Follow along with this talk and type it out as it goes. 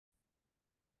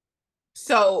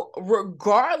So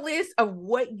regardless of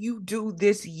what you do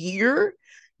this year,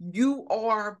 you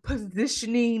are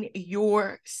positioning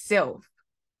yourself.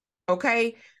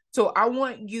 Okay. So I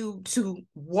want you to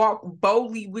walk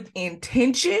boldly with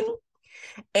intention.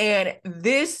 And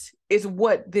this is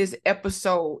what this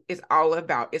episode is all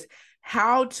about, is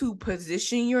how to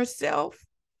position yourself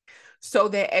so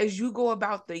that as you go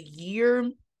about the year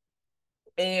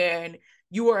and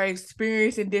you are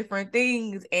experiencing different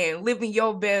things and living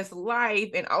your best life,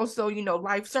 and also,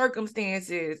 life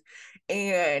circumstances,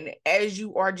 and as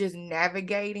you are just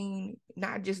navigating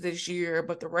not just this year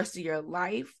but the rest of your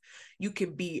life, you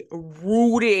can be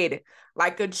rooted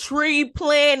like a tree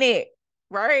planted,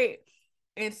 right?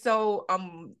 And so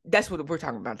that's what we're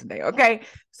talking about today. Okay.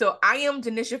 So I am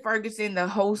Denisha Ferguson, the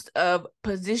host of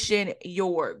Position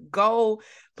Your Goal.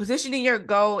 Positioning your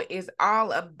goal is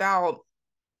all about,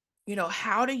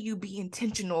 how do you be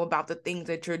intentional about the things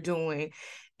that you're doing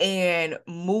and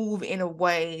move in a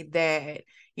way that,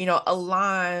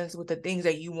 aligns with the things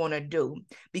that you want to do?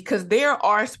 Because there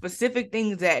are specific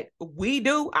things that I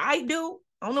do.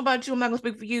 I don't know about you, I'm not gonna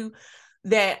speak for you,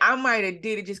 that I might have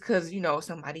did it just because,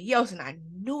 somebody else, and I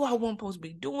knew I wasn't supposed to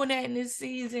be doing that in this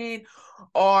season.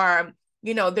 Or,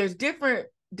 there's different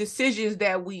decisions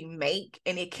that we make,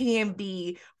 and it can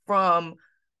be from,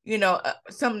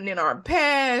 something in our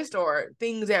past or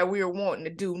things that we're wanting to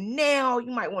do now.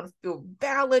 You might want to feel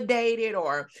validated,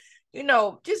 or,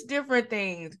 just different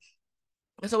things.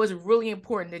 And so it's really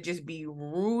important to just be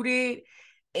rooted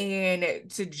and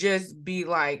to just be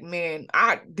like, man,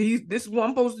 this is what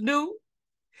I'm supposed to do,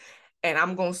 and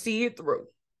I'm going to see it through.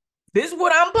 This is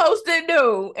what I'm supposed to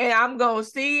do, and I'm going to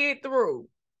see it through.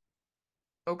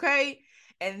 Okay?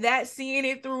 And that seeing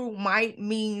it through might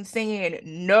mean saying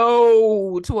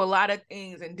no to a lot of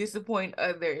things and disappoint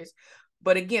others.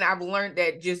 But again, I've learned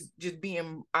that just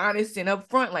being honest and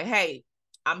upfront, like, hey,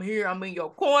 I'm here, I'm in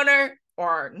your corner,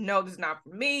 or no, this is not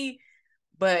for me.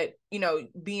 But,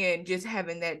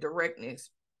 having that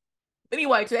directness.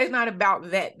 Anyway, today's not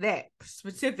about that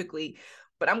specifically,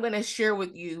 but I'm going to share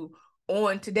with you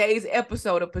on today's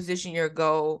episode of Position Your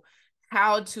Goal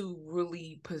how to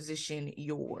really position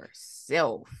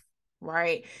yourself,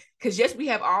 right? Because yes, we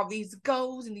have all these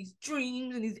goals and these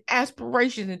dreams and these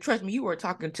aspirations, and trust me, you are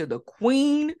talking to the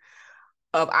queen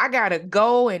of I gotta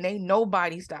go and ain't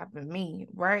nobody stopping me,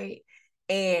 right?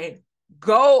 And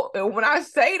go, and when I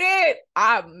say that,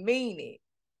 I mean it.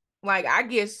 Like, I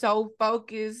get so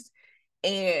focused,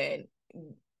 and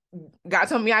God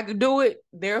told me I could do it,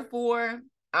 therefore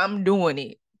I'm doing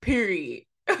it, period.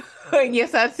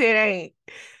 Yes, I said ain't.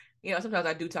 Sometimes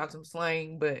I do talk some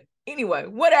slang, but anyway,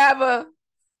 whatever.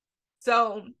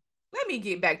 So let me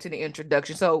get back to the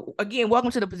introduction. So again,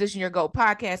 welcome to the Position Your Goal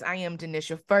podcast. I am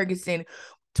Denisha Ferguson.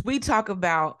 We talk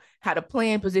about how to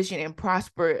plan, position, and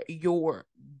prosper your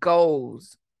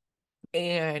goals.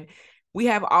 And we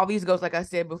have all these goals, like I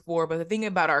said before, but the thing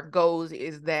about our goals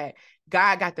is that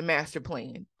God got the master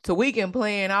plan. So we can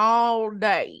plan all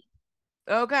day.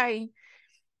 Okay.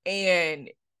 And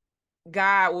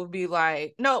God will be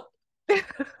like, nope.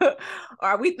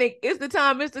 Or we think it's the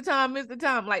time.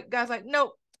 Like, God's like,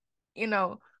 nope,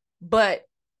 but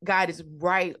God is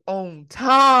right on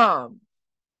time.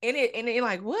 And it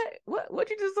like, what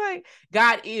you just like?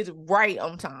 God is right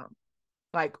on time.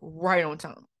 Like, right on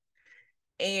time.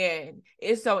 And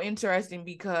it's so interesting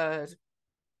because,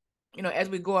 as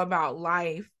we go about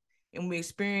life and we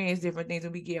experience different things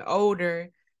and we get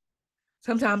older,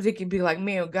 sometimes it can be like,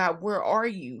 man, God, where are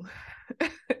you?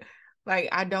 Like,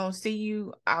 I don't see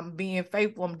you. I'm being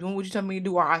faithful. I'm doing what you tell me to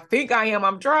do, or I think I am.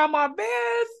 I'm trying my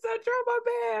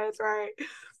best, right?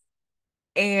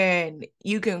 And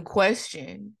you can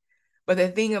question. But the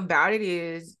thing about it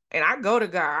is, and I go to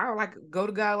God. I like go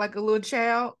to God like a little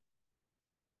child.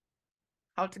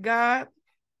 Out to God.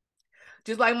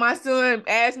 Just like my son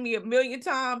asked me a million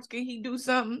times, can he do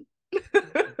something?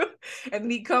 And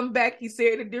then he come back, he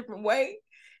said it a different way.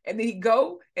 And then he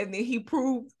go, and then he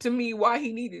proved to me why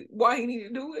he needed to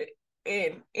do it.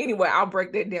 And anyway, I'll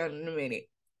break that down in a minute.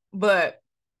 But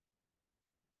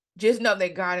just know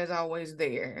that God is always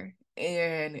there.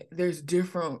 And there's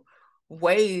different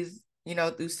ways,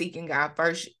 through seeking God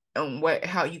first on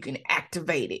how you can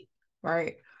activate it,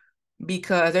 right?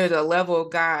 Because there's a level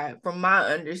of God, from my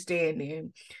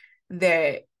understanding,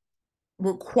 that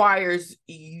requires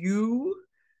you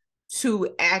to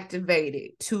activate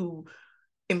it, to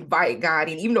invite God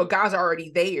in, even though God's already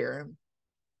there,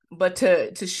 but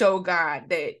to show God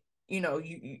that,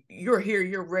 you're here,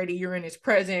 you're ready, you're in his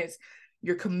presence,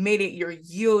 you're committed, you're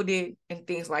yielded, and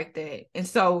things like that. And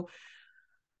so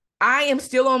I am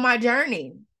still on my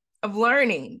journey of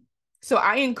learning. So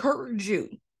I encourage you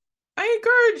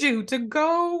to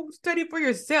go study for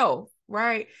yourself,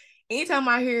 right? Anytime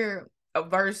I hear a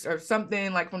verse or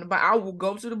something like from the Bible, I will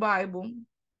go to the Bible.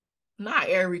 Not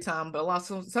every time, but a lot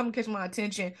of something catch my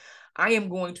attention. I am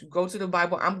going to go to the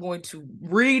Bible. I'm going to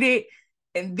read it,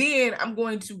 and then I'm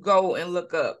going to go and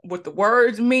look up what the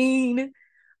words mean.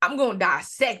 I'm going to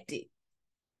dissect it.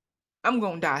 I'm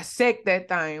going to dissect that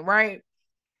thing, right?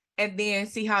 And then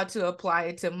see how to apply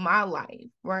it to my life,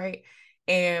 right?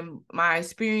 And my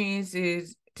experience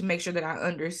is to make sure that I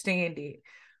understand it.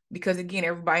 Because again,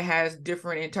 everybody has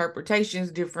different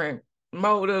interpretations, different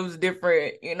motives,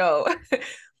 different, and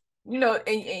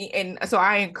so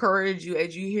I encourage you,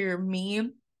 as you hear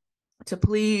me, to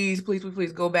please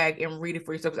go back and read it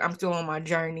for yourself. I'm still on my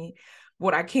journey.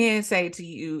 What I can say to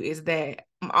you is that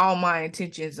all my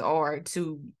intentions are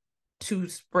to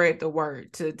spread the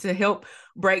word, to help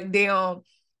break down.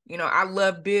 I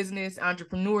love business,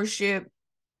 entrepreneurship,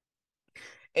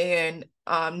 and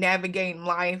navigating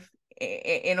life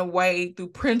in a way through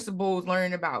principles,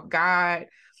 learning about God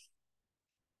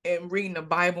and reading the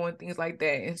Bible and things like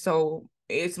that. And so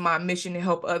it's my mission to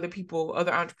help other people,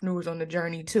 other entrepreneurs on the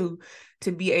journey too,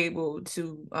 to be able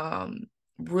to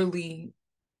really,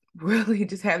 really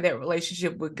just have that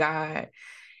relationship with God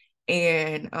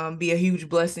and be a huge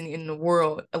blessing in the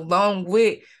world, along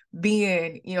with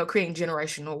being, creating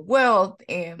generational wealth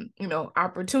and,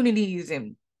 opportunities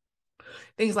and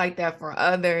things like that for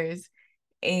others.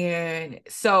 And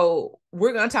so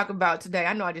we're going to talk about today.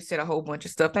 I know I just said a whole bunch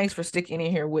of stuff. Thanks for sticking in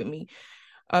here with me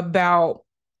about,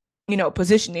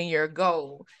 positioning your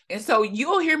goal. And so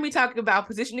you'll hear me talking about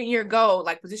positioning your goal,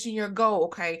 like position your goal.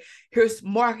 Okay, here's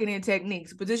marketing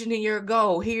techniques, positioning your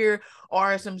goal. Here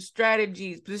are some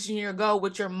strategies, positioning your goal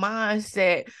with your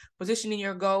mindset, positioning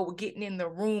your goal with getting in the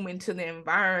room, into the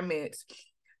environments,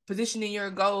 positioning your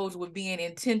goals with being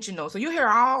intentional. So you hear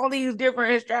all these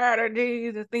different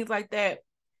strategies and things like that.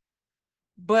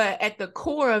 But at the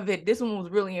core of it, this one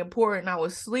was really important. I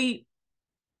was asleep,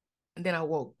 and then I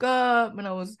woke up and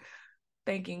I was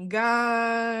thanking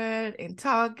God and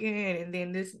talking, and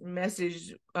then this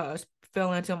message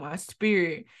fell into my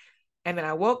spirit. And then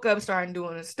I woke up, started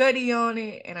doing a study on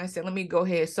it, and I said, let me go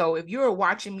ahead. So if you're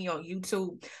watching me on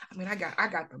YouTube, I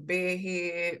got the bed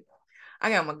head,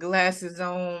 I got my glasses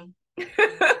on,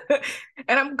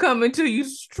 and I'm coming to you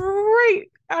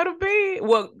straight out of bed.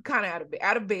 Well, kind of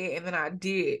out of bed. And then I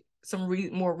did some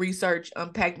more research,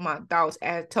 unpacked my thoughts,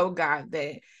 told God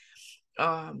that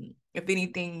if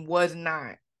anything was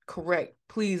not correct,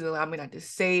 please allow me not to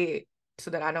say it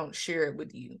so that I don't share it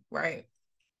with you, right?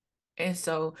 And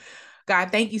so,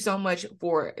 God, thank you so much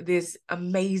for this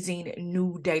amazing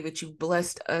new day that you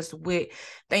blessed us with.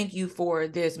 Thank you for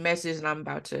this message that I'm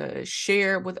about to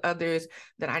share with others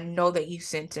that I know that you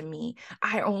sent to me.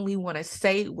 I only want to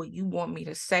say what you want me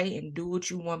to say and do what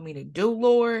you want me to do,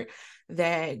 Lord,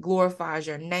 that glorifies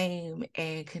your name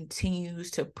and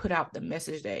continues to put out the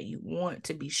message that you want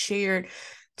to be shared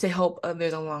to help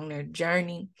others along their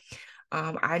journey.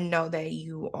 I know that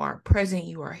you are present,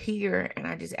 you are here, and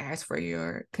I just ask for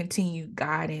your continued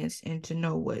guidance and to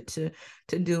know what to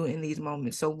do in these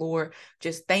moments. So, Lord,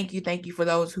 just thank you for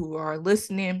those who are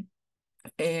listening.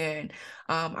 And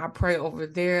I pray over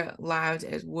their lives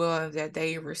as well, that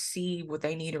they receive what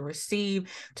they need to receive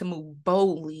to move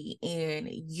boldly in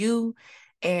you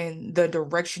and the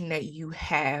direction that you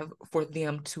have for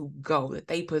them to go, that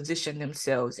they position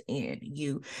themselves in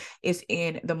you. It's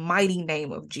in the mighty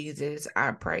name of Jesus,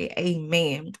 I pray.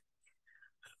 Amen.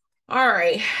 All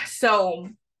right. So,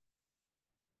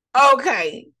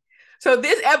 okay. So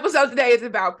this episode today is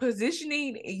about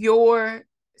positioning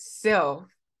yourself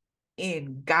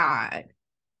in God,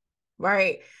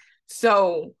 right?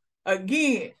 So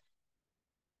again,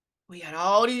 we had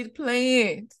all these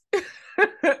plans.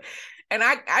 And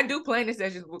I do planning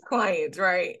sessions with clients,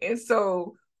 right? And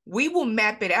so we will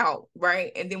map it out,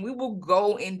 right? And then we will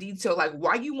go in detail, like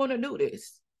why you want to do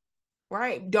this,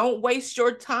 right? Don't waste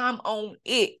your time on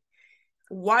it.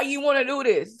 Why you want to do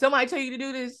this? Somebody tell you to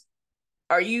do this?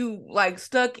 Are you like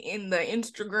stuck in the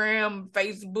Instagram,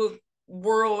 Facebook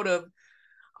world of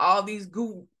all these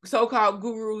so-called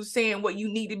gurus saying what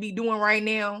you need to be doing right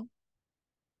now?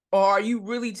 Or are you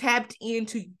really tapped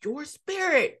into your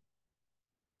spirit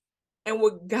and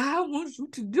what God wants you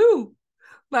to do?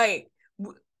 Like,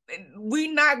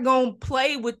 we're not going to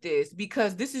play with this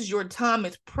because this is your time.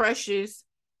 It's precious.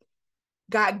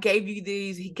 God gave you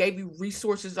these. He gave you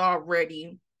resources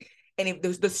already. And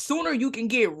if the sooner you can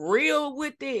get real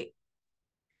with it,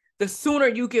 the sooner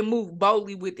you can move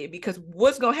boldly with it. Because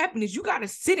what's going to happen is you got to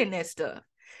sit in that stuff.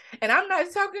 And I'm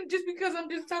not talking just because I'm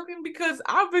just talking because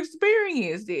I've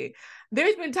experienced it.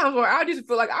 There's been times where I just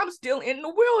feel like I'm still in the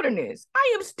wilderness.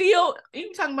 I am still,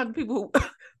 you talking about the people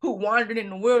who wandered in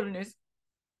the wilderness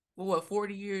for what,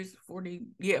 40 years? 40,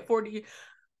 yeah, 40 years.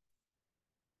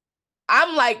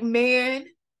 I'm like, man,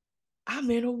 I'm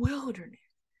in a wilderness.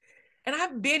 And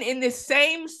I've been in this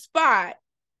same spot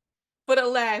for the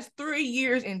last 3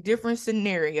 years in different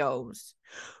scenarios.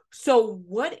 So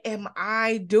what am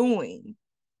I doing?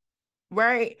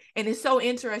 Right? And it's so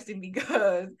interesting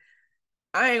because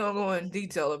I ain't gonna go in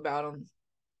detail about them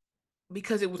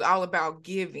because it was all about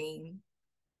giving,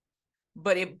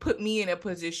 but it put me in a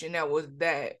position that was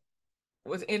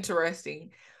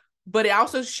interesting. But it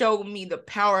also showed me the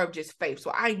power of just faith. So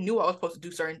I knew I was supposed to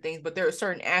do certain things, but there are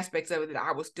certain aspects of it that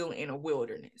I was still in a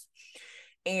wilderness.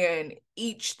 And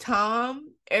each time,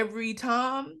 every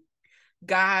time,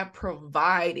 God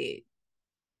provided.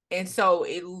 And so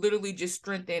it literally just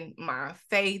strengthened my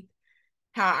faith,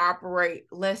 how I operate,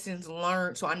 lessons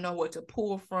learned, so I know what to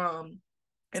pull from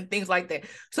and things like that.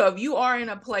 So if you are in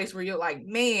a place where you're like,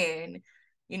 man,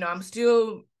 I'm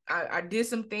still, I did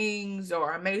some things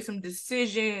or I made some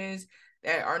decisions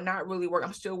that are not really working,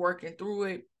 I'm still working through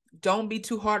it. Don't be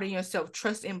too hard on yourself.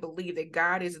 Trust and believe that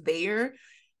God is there,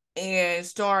 and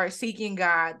start seeking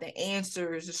God, the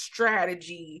answers, the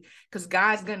strategy, because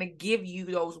God's going to give you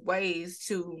those ways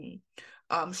to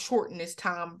shorten this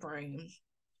time frame,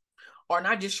 or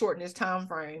not just shorten this time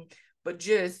frame, but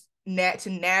just to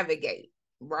navigate,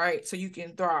 right? So you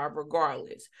can thrive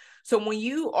regardless. So when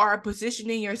you are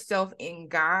positioning yourself in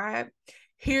God,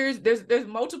 there's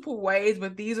multiple ways,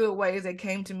 but these are the ways that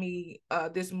came to me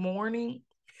this morning.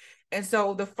 And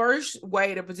so the first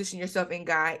way to position yourself in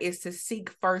God is to seek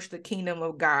first the kingdom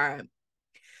of God.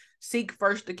 Seek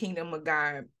first the kingdom of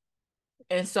God.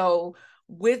 And so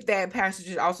with that passage,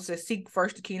 it also says, seek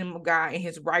first the kingdom of God and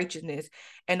his righteousness,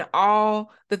 and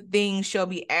all the things shall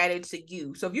be added to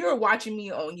you. So if you're watching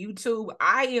me on YouTube,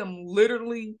 I am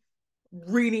literally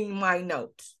reading my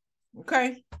notes.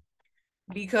 Okay.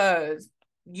 Because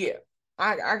yeah,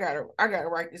 I gotta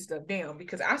write this stuff down,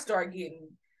 because I start getting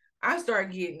I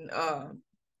start going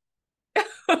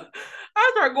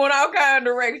all kind of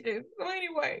directions. So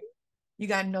anyway, you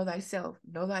gotta know thyself,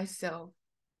 know thyself,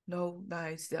 know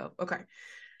thyself. Okay.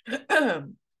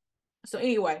 So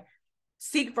anyway,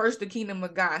 seek first the kingdom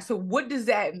of God. So what does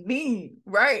that mean,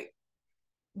 right?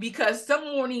 Because some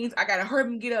mornings I gotta hurry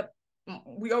and get up.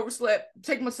 We overslept,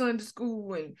 take my son to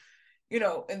school, and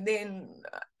and then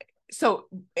so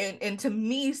and to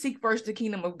me, seek first the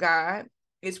kingdom of God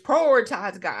is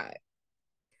prioritize God.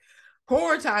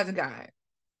 Prioritize God,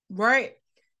 right?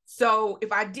 So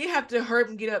if I did have to hurry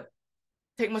and get up,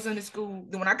 take my son to school,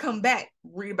 then when I come back,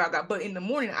 read about God. But in the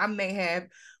morning, I may have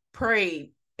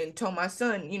prayed and told my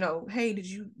son, hey, did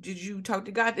you talk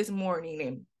to God this morning?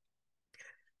 And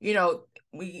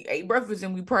we ate breakfast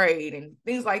and we prayed and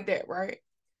things like that, right?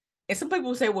 And some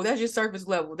people say, well, that's just surface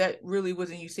level. That really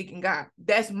wasn't you seeking God.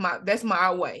 That's my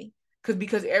way.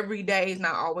 Because every day is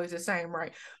not always the same,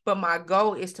 right? But my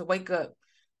goal is to wake up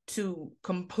to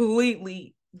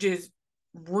completely just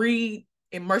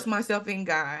immerse myself in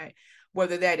God,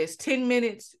 whether that is 10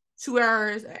 minutes, 2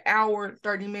 hours, an hour,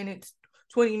 30 minutes,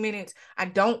 20 minutes. I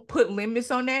don't put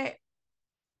limits on that.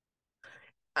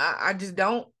 I just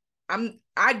don't.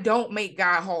 I don't make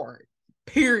God hard,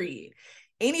 period.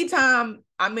 Anytime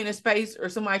I'm in a space or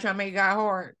somebody trying to make God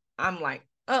hard, I'm like,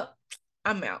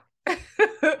 I'm out.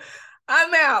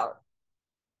 I'm out.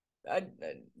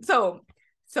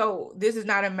 So this is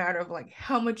not a matter of like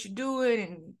how much you do it,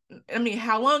 and I mean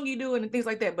how long you do it and things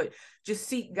like that, but just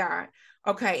seek God.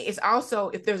 Okay. It's also,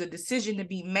 if there's a decision to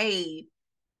be made,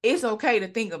 it's okay to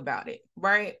think about it,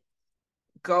 right?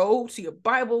 Go to your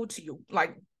Bible,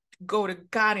 go to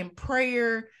God in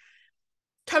prayer,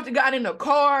 talk to God in the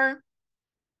car,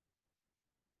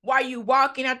 while you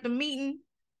walking at the meeting.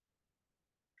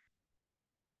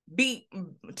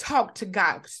 Talk to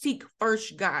God, seek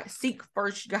first God, seek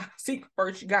first God, seek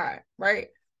first God, right?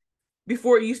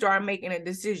 Before you start making a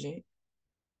decision.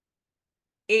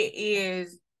 It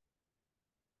is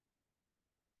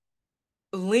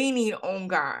leaning on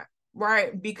God,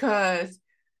 right? Because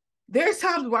there's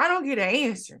times where I don't get an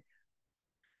answer.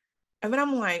 And then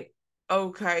I'm like,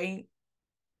 okay,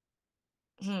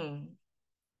 okay,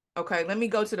 let me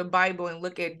go to the Bible and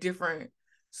look at different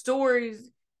stories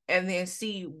and then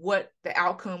see what the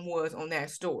outcome was on that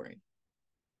story,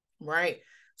 right?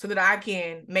 So that I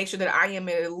can make sure that I am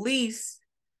at least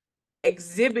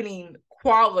exhibiting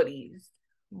qualities,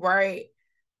 right?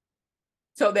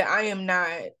 So that I am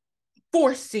not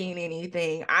forcing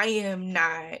anything. I am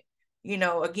not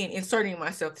again, inserting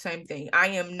myself, same thing. I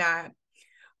am not,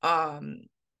 I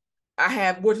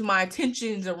have what's my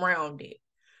intentions around it.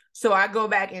 So I go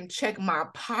back and check my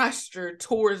posture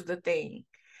towards the thing.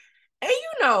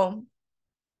 And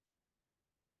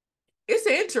it's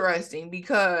interesting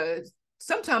because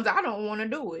sometimes I don't want to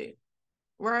do it,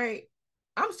 right?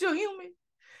 I'm still human.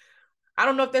 I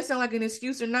don't know if that sounds like an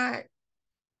excuse or not,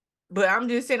 but I'm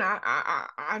just saying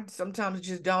I sometimes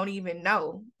just don't even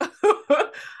know.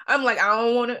 I'm like, I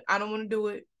don't want to do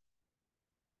it.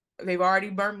 They've already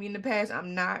burnt me in the past.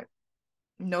 I'm not,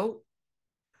 nope.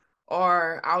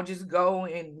 Or I'll just go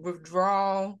and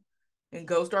withdraw and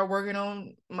go start working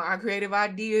on my creative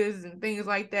ideas and things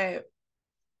like that.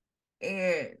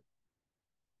 And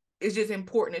it's just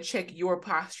important to check your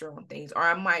posture on things. Or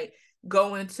I might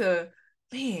go into,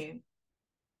 man,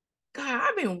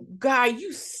 God,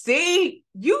 you see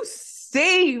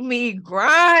me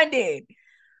grinding.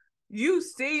 You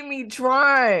see me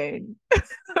trying.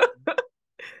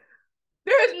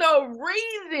 There's no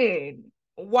reason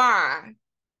why.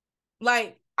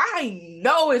 Like, I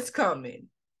know it's coming.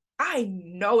 I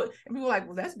know it. And people are like,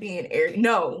 well, that's being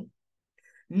arrogant.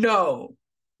 No,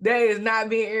 that is not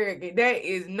being arrogant. That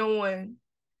is knowing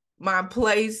my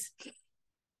place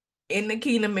in the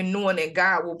kingdom and knowing that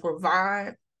God will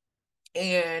provide.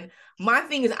 And my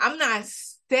thing is, I'm not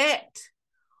set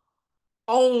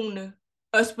on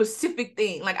a specific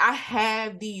thing. Like, I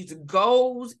have these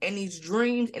goals and these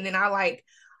dreams, and then I like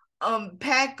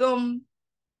unpack them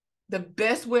the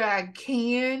best way I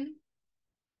can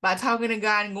by talking to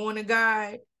God and going to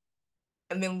God,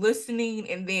 and then listening,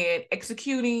 and then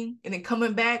executing, and then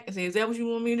coming back and say, is that what you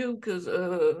want me to do? Because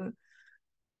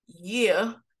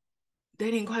yeah,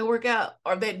 that didn't quite work out,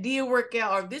 or that did work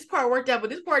out, or this part worked out, but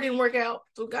this part didn't work out.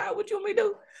 So God, what you want me to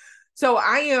do? So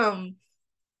I am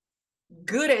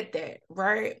good at that,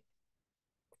 right?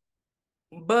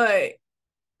 But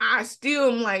I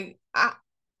still am like,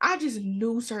 I just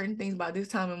knew certain things by this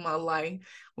time in my life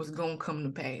was gonna come to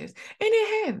pass. And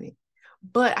it hasn't.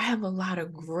 But I have a lot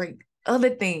of great other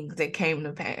things that came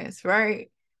to pass, right?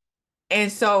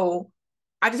 And so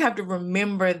I just have to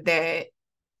remember that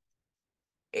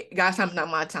God's time's not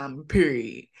my time,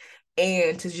 period.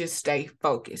 And to just stay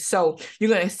focused. So you're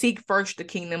gonna seek first the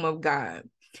kingdom of God.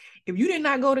 If you did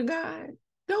not go to God,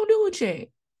 don't do it yet.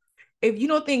 If you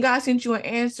don't think God sent you an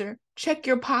answer, check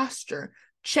your posture.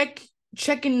 Check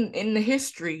in the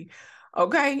history,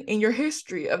 okay? In your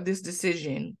history of this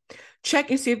decision. Check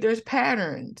and see if there's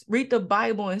patterns. Read the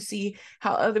Bible and see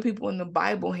how other people in the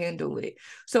Bible handle it.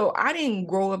 So I didn't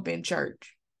grow up in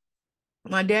church.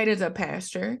 My dad is a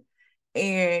pastor,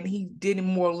 and he did it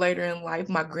more later in life.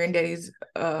 My granddaddy's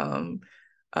a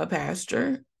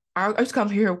pastor. I just come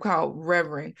here called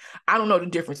Reverend. I don't know the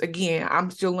difference. Again, I'm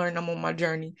still learning. I'm on my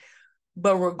journey.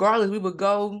 But regardless, we would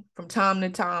go from time to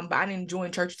time. But I didn't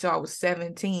join church until I was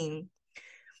 17.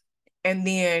 And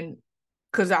then,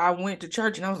 because I went to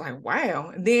church and I was like,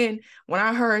 wow. And then when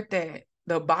I heard that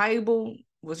the Bible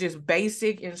was just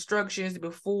basic instructions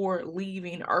before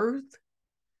leaving earth,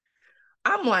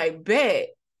 I'm like, bet.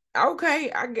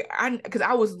 Okay, because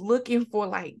I was looking for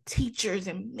like teachers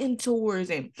and mentors,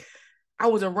 and I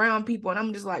was around people, and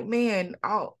I'm just like, man,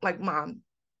 I'll like my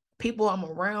people I'm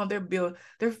around,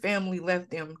 their family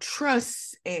left them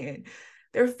trust, and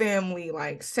their family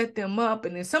like set them up.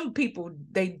 And then some people,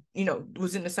 they,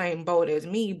 was in the same boat as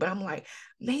me, but I'm like,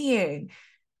 man,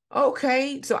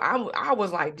 okay. So I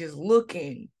was like just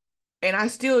looking, and I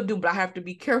still do, but I have to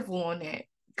be careful on that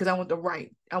because I want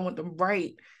the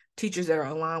right teachers that are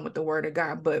aligned with the word of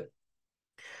God. But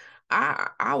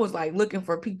I was like looking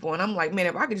for people, and I'm like, man,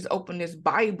 if I could just open this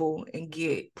Bible and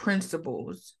get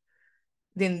principles,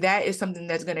 then that is something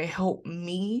that's going to help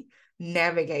me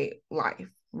navigate life,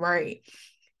 right?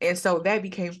 And so that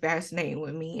became fascinating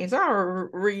with me. And so I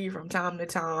read from time to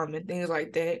time and things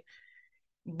like that.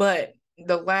 But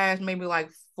the last maybe like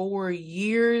 4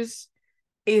 years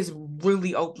is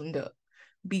really opened up,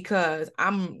 because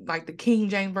I'm like the King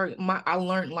James version. I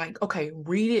learned like, okay,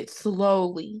 read it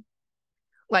slowly.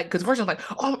 Like, because first I was like,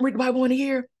 oh, I'm gonna read the Bible in a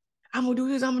year. I'm gonna do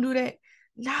this, I'm gonna do that.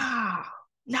 Nah.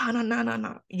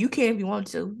 You can if you want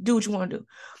to. Do what you want to do.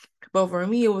 But for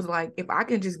me, it was like, if I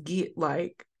can just get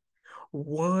like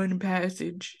one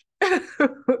passage,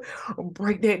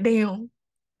 break that down,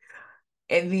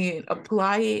 and then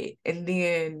apply it, and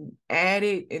then add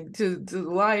it into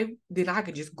life, then I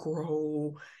could just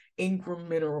grow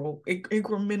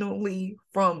incrementally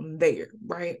from there,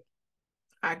 right?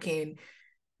 I can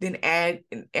then add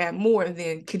more, and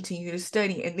then continue to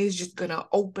study, and it's just gonna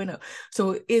open up.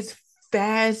 So it's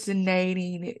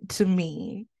fascinating to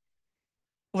me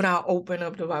when I open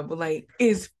up the Bible. Like,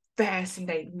 it's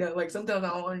fascinating. Like sometimes I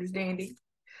don't understand it.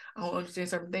 I don't understand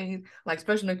certain things, like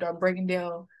especially when they start breaking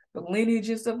down the lineage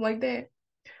and stuff like that.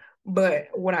 But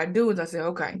what I do is I say,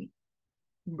 okay,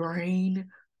 brain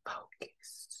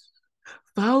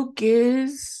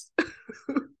focus.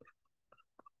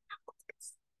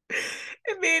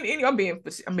 And then I'm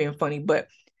being funny, but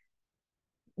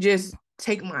just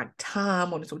take my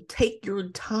time on it. So take your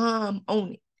time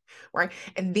on it, right?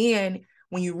 And then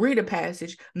when you read a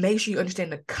passage, make sure you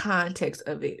understand the context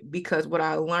of it, because what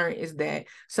I learned is that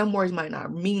some words might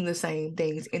not mean the same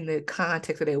things in the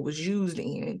context that it was used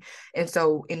in. And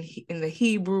so in the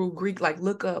Hebrew, Greek, like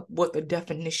look up what the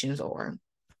definitions are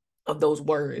of those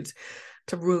words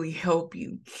to really help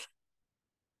you.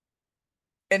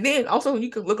 And then also you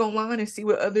can look online and see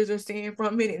what others are saying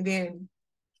from it. And then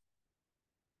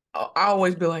I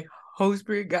always be like, Holy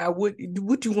Spirit, God, what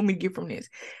you want me to get from this?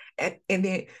 And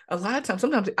then a lot of times,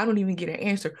 sometimes I don't even get an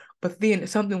answer, but then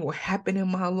something will happen in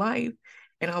my life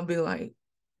and I'll be like,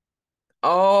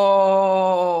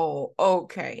 oh,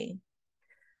 okay.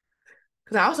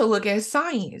 Because I also look at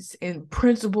science and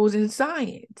principles in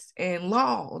science and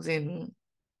laws and,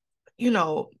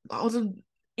 laws of,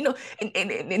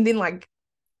 and then like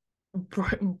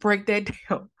break that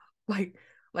down. Like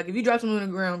if you drop something on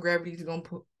the ground, gravity is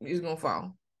gonna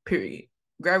fall. Period.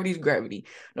 Gravity is gravity.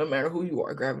 No matter who you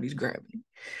are, gravity is gravity.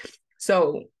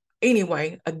 So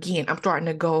anyway, again, I'm starting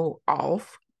to go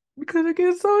off because I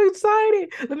get so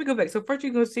excited. Let me go back. So first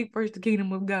you're gonna seek first the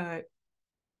kingdom of God.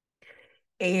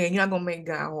 And you're not gonna make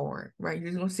God hard, right? You're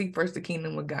just gonna seek first the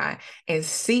kingdom of God. And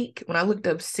seek, when I looked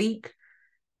up seek,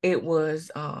 it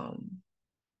was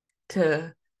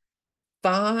to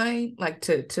find, like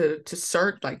to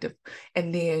search, like to,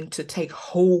 and then to take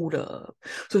hold of.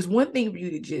 So it's one thing for you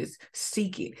to just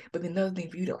seek it, but another thing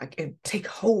for you to like and take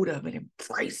hold of and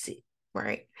embrace it,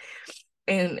 right?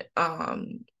 And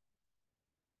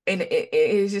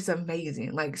it's just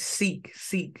amazing. Like seek,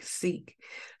 seek, seek.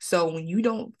 So when you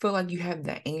don't feel like you have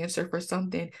the answer for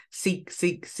something, seek,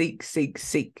 seek, seek, seek,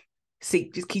 seek,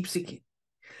 seek. Just keep seeking.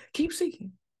 Keep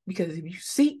seeking. Because if you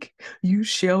seek, you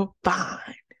shall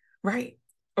find. Right?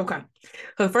 Okay.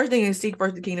 So the first thing is seek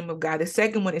first the kingdom of God. The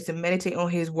second one is to meditate on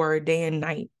his word day and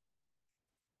night.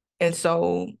 And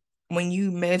so when you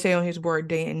meditate on his word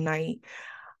day and night,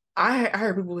 I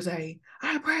heard people say,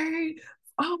 I prayed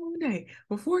all day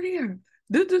before dinner.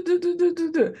 And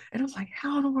I was like,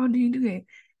 how in the world do you do that?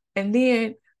 And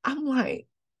then I'm like,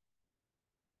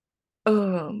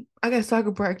 I got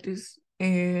soccer practice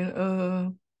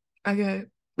and I got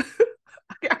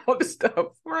I got all this stuff,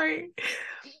 right?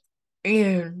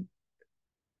 And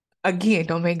again,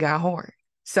 don't make God hard.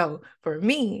 So for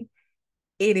me,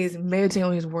 it is meditating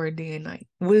on his word day and night.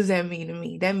 What does that mean to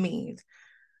me? That means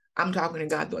I'm talking to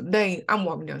God the day. I'm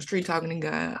walking down the street talking to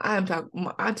God.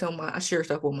 I share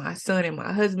stuff with my son and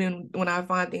my husband when I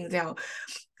find things out.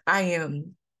 I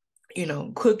am,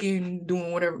 cooking,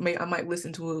 doing whatever. I might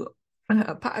listen to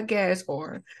a podcast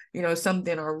or,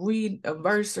 something, or read a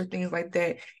verse or things like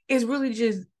that. It's really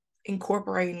just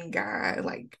incorporating God,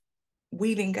 like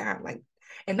weaving God, like,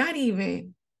 and not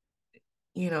even,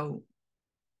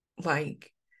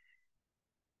 like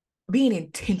being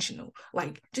intentional,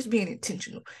 like just being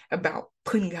intentional about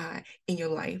putting God in your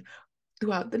life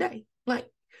throughout the day. Like,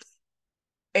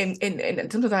 and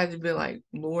sometimes I just be like,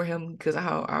 Lord help me, because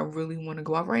I really want to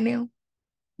go out right now.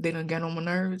 They done get on my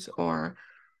nerves, or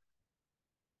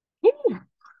ooh,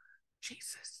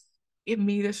 Jesus, give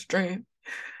me the strength.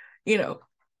 You know,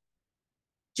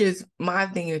 just my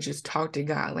thing is just talk to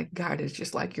God. Like God is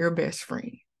just like your best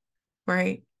friend,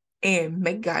 right? And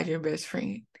make God your best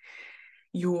friend,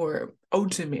 your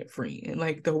ultimate friend,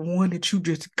 like the one that you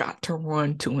just got to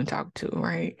run to and talk to,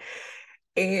 right?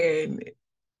 And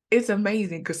it's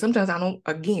amazing because sometimes I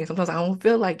don't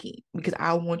feel like it because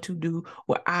I want to do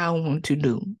what I want to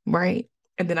do, right?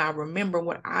 And then I remember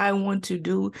what I want to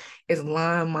do is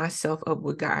line myself up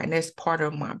with God, and that's part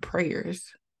of my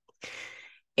prayers.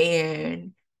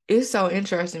 And it's so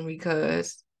interesting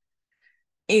because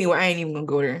anyway, I ain't even gonna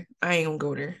go there. I ain't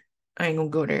gonna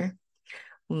go there.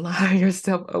 Line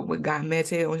yourself up with God,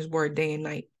 meditate on his word day and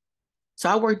night. So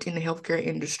I worked in the healthcare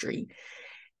industry,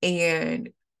 and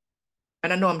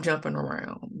I know I'm jumping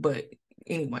around, but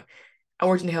anyway, I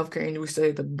worked in the healthcare industry,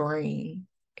 studied the brain.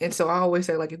 And so I always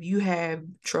say, like, if you have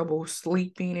trouble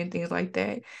sleeping and things like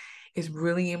that, it's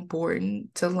really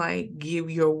important to like give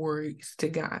your worries to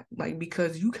God. Like,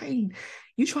 because you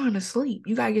trying to sleep.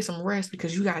 You gotta get some rest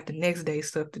because you got the next day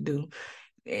stuff to do.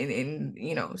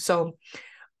 And so,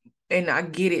 and I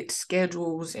get it,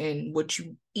 schedules and what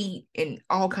you eat and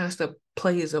all kind of stuff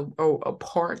plays a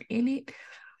part in it.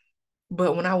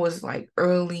 But when I was like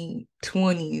early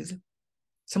 20s,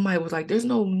 somebody was like, there's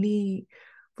no need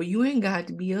for you ain't got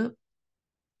to be up.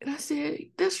 And I said,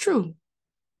 that's true.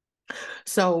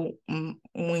 So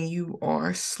when you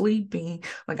are sleeping,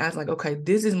 like I was like, okay,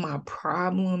 this is my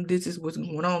problem. This is what's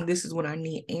going on. This is what I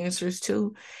need answers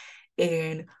to.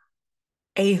 And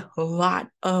a lot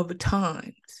of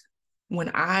times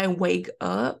when I wake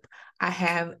up, I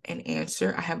have an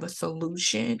answer, I have a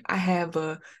solution, I have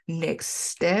a next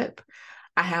step,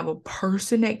 I have a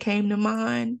person that came to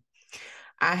mind.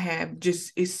 I have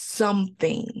just, it's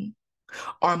something,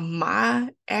 or my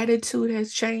attitude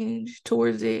has changed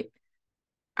towards it.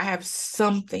 I have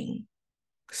something,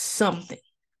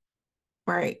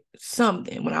 right?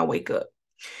 Something when I wake up.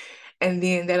 And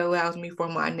then that allows me for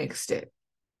my next step.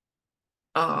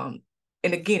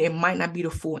 And again, it might not be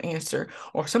the full answer,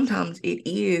 or sometimes it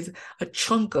is a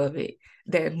chunk of it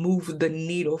that moves the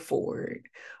needle forward,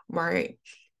 right?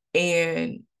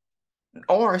 And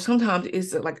or sometimes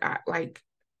it's like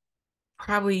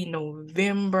probably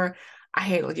November. I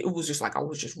had like, it was just like I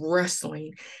was just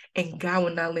wrestling, and God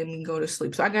would not let me go to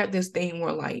sleep. So I got this thing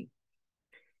where like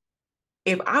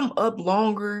if I'm up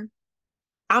longer,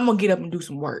 I'm gonna get up and do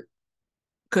some work.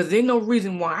 Cause there's no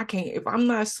reason why I can't. If I'm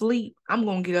not asleep, I'm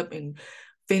gonna get up and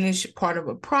finish part of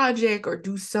a project or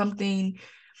do something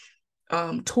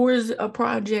towards a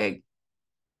project,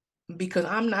 because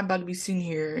I'm not about to be sitting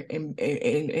here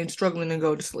and struggling to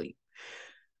go to sleep.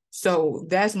 So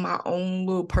that's my own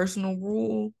little personal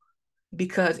rule,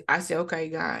 because I said, okay,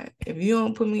 God, if you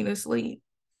don't put me to sleep,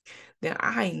 then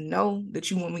I know that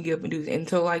you want me to get up and do this.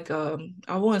 Until like I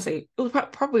want to say it was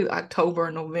probably October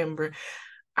or November.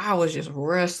 I was just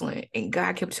wrestling, and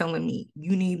God kept telling me,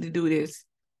 you need to do this.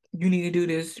 You need to do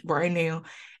this right now.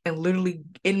 And literally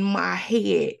in my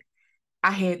head,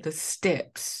 I had the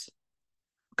steps.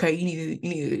 Okay, you need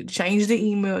to change the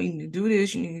email, you need to do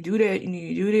this, you need to do that, you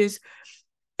need to do this.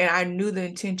 And I knew the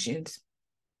intentions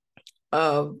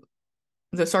of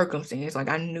the circumstance. Like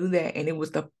I knew that, and it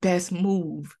was the best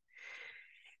move.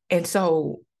 And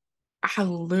so I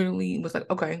literally was like,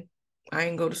 okay, I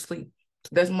ain't go to sleep.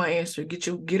 That's my answer.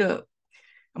 Get up.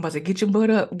 I'm about to get your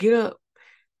butt up, get up.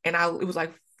 And it was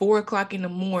like 4 o'clock in the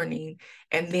morning.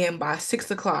 And then by 6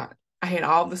 o'clock, I had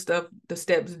all the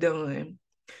steps done,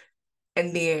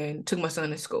 and then took my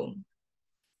son to school.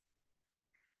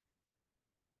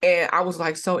 And I was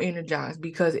like so energized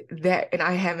because that, and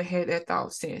I haven't had that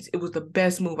thought since. It was the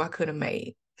best move I could have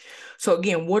made. So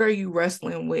again, what are you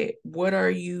wrestling with? What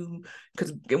are you,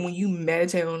 because when you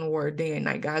meditate on the word day and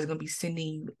night, God's going to be sending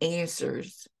you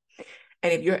answers.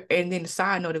 And then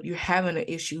side note, if you're having an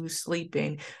issue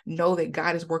sleeping, know that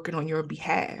God is working on your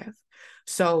behalf.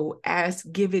 So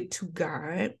give it to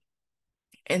God.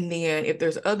 And then if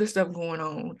there's other stuff going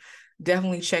on,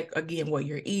 definitely check again what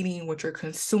you're eating, what you're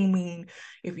consuming.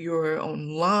 If you're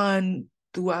online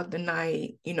throughout the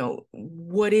night,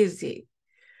 what is it?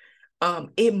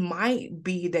 It might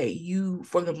be that you,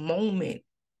 for the moment,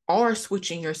 are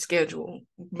switching your schedule.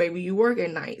 Maybe you work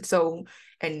at night. So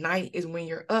at night is when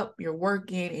you're up, you're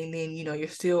working, and then you're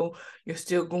still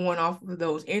going off of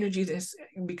those energies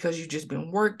because you've just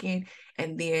been working,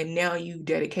 and then now you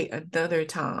dedicate another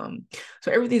time.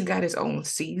 So everything's got its own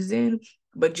season,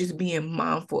 but just being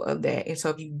mindful of that. And so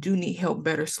if you do need help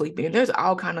better sleeping, and there's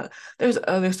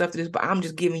other stuff to this, but I'm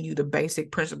just giving you the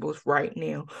basic principles right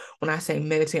now when I say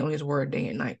meditate on his word day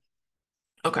and night.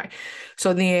 Okay.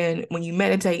 So then when you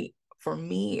meditate, for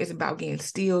me, it's about getting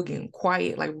still, getting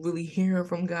quiet, like really hearing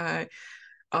from God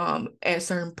at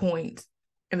certain points.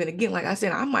 And then again, like I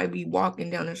said, I might be walking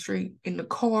down the street in the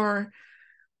car,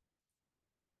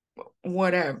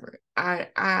 whatever. And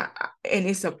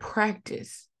it's a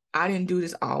practice. I didn't do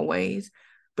this always,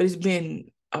 but it's been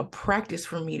a practice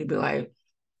for me to be like,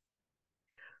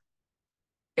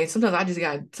 and sometimes I just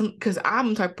got some, because I'm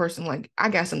the type of person, like I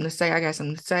got something to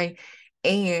say.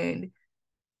 And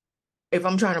if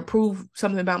I'm trying to prove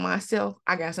something about myself,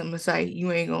 I got something to say.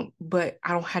 You ain't gonna, but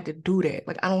I don't have to do that.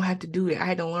 Like I don't have to do that. I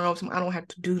had to learn over something. I don't have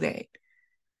to do that,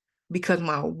 because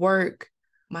my work,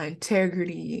 my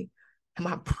integrity, and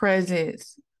my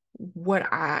presence,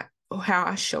 how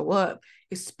I show up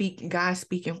is God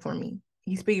speaking for me.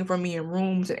 He's speaking for me in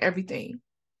rooms and everything.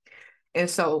 And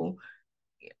so,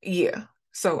 yeah.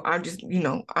 So I just, I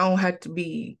don't have to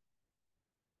be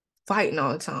fighting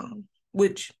all the time,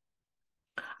 which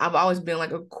I've always been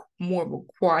like more of a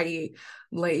quiet,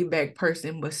 laid back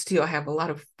person, but still have a lot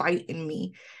of fight in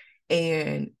me.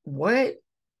 And what?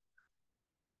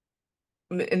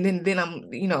 And then I'm,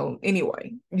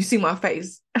 anyway, you see my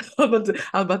face. I was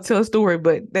about to tell a story,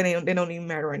 but they don't even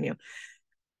matter right now.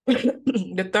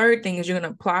 The third thing is you're going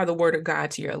to apply the word of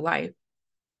God to your life.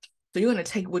 So you're going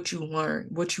to take what you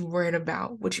learned, what you read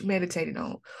about, what you meditated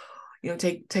on,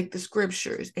 take the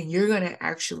scriptures, and you're going to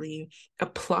actually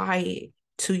apply it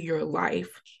to your life.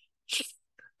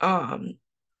 And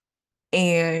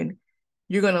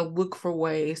you're going to look for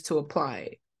ways to apply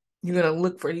it. You're going to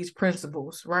look for these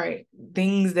principles, right?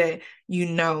 Things that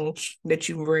that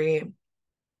you read.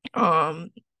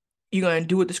 You're going to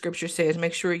do what the scripture says.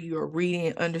 Make sure you are reading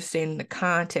and understanding the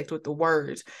context with the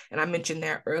words. And I mentioned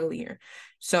that earlier.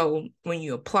 So when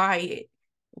you apply it,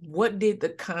 what did the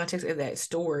context of that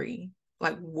story,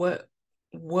 like what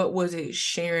was it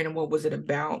sharing and what was it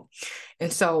about?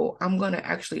 And so I'm going to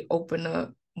actually open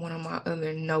up one of my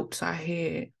other notes I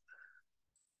had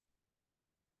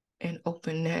and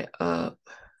open that up.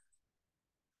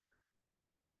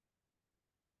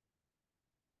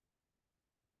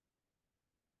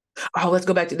 Oh, let's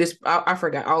go back to this. I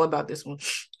forgot all about this one.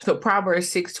 So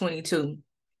Proverbs 6:22.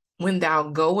 When thou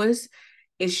goest,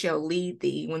 it shall lead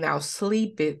thee. When thou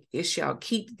sleepest, it shall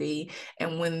keep thee.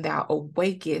 And when thou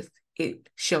awakest, it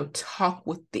shall talk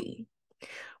with thee.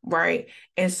 Right?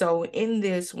 And so in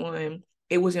this one,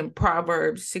 it was in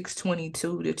Proverbs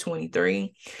 6:22 to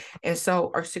 23. And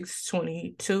so, or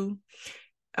 6:22.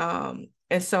 And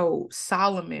so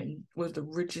Solomon was the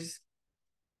richest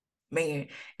man.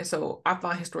 And so I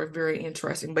find his story very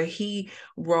interesting. But he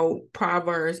wrote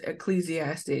Proverbs,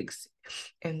 Ecclesiastics,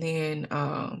 and then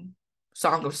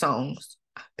Song of Songs.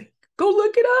 I think. Go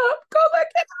look it up. Go look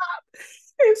it up.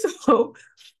 And so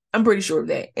I'm pretty sure of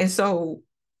that. And so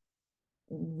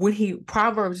when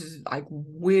Proverbs is like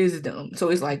wisdom. So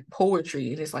it's like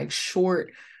poetry and it's like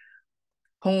short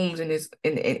poems, and it's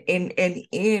and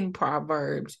in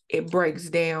Proverbs, it breaks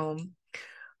down.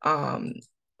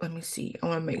 Let me see. I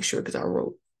want to make sure because I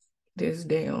wrote this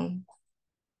down.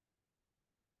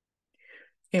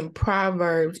 In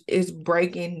Proverbs, it's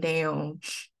breaking down,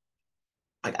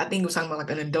 like I think it was talking about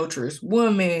like an adulterous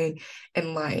woman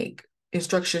and like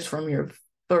instructions from your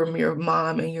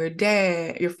mom and your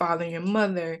dad, your father and your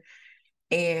mother.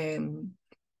 And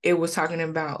it was talking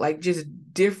about like just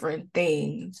different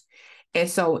things. And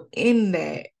so in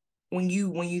that, when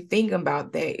you think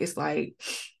about that, it's like,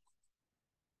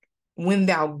 when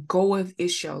thou goest, it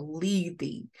shall lead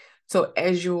thee. So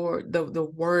as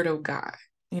the word of God,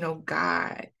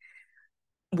 God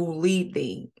will lead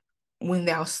thee. When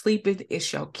thou sleepest, it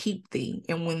shall keep thee.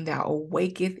 And when thou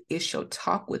awakest, it shall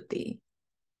talk with thee.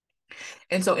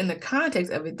 And so in the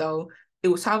context of it, though, it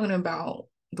was talking about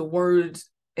the words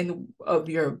of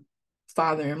your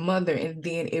father and mother, and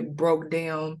then it broke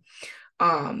down,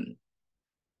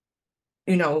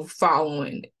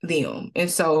 following them.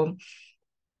 And so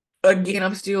again,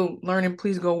 I'm still learning.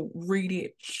 Please go read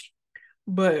it.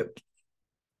 But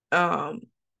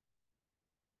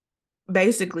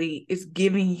basically it's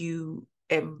giving you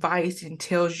advice and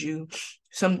tells you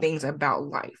some things about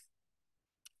life.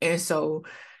 And so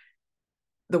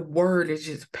the word is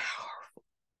just powerful.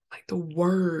 Like the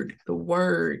word,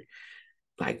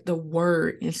 like the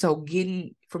word. And so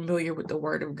getting familiar with the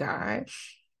word of God,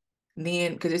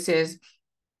 then, because it says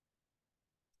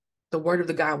the word of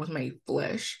the God was made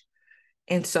flesh.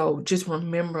 And so just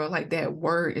remember, like, that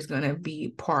word is going to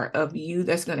be part of you.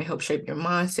 That's going to help shape your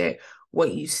mindset,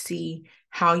 what you see,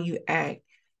 how you act,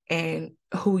 and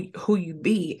who you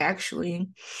be, actually.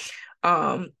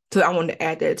 So I wanted to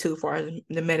add that too, as far as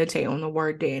to meditate on the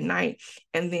word day and night,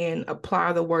 and then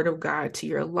apply the word of God to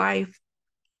your life.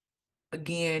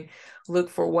 Again, look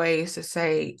for ways to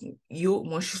say,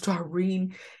 once you start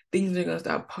reading, things are going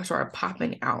to start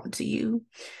popping out to you.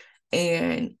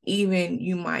 And even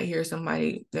you might hear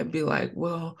somebody that be like,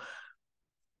 well,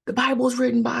 the Bible's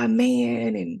written by a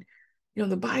man, and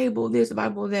the Bible this, the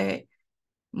Bible that.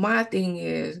 My thing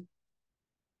is,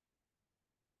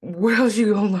 where else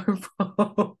you gonna learn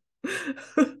from?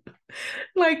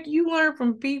 Like, you learn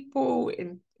from people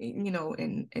and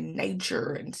in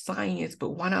nature and science,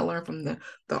 but why not learn from the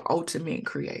ultimate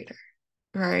creator,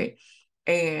 right?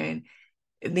 And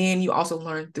then you also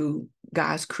learn through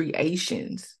God's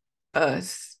creations,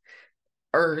 us,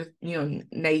 earth,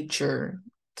 nature,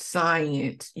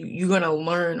 science. You're gonna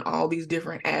learn all these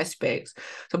different aspects.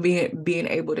 So being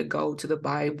able to go to the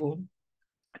Bible,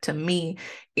 to me,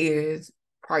 is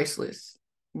priceless,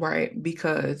 right?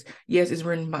 Because yes, it's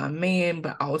written by a man,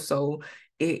 but also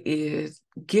it is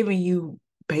giving you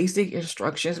basic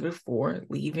instructions before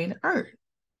leaving Earth.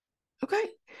 Okay.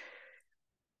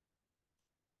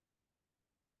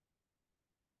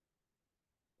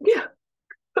 Yeah.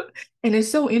 And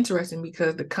it's so interesting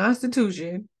because the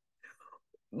Constitution,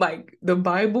 like, the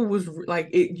Bible was like,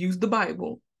 it used the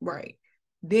Bible, right?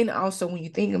 Then also, when you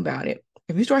think about it,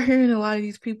 If you start hearing a lot of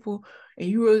these people and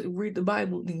you really read the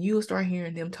Bible, then you'll start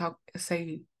hearing them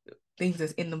say things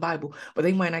that's in the Bible, but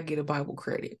they might not get a Bible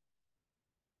credit.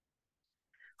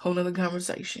 Whole nother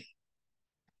conversation.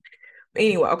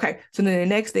 Anyway, okay. So then the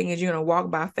next thing is you're going to walk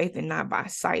by faith and not by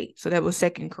sight. So that was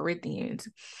 2 Corinthians.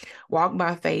 Walk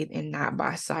by faith and not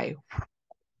by sight.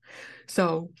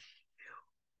 So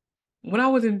when I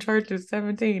was in church at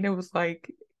 17, it was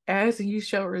like, ask and you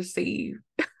shall receive.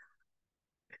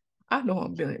 I know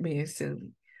I'm being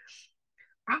silly.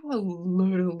 I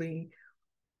literally,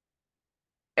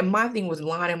 and my thing was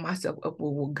lining myself up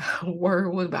with what God's word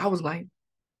was, but I was like,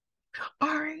 all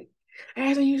right,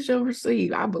 ask and you shall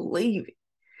receive. I believe it.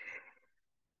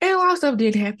 And a lot of stuff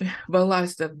didn't happen, but a lot of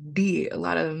stuff did. A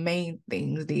lot of the main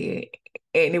things did.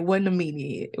 And it wasn't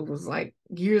immediate. It was like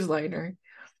years later.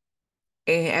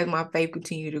 And as my faith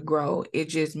continued to grow, it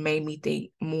just made me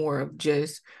think more of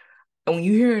just, when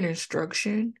you hear an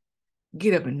instruction,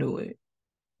 get up and do it,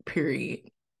 period.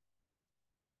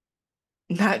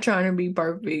 Not trying to be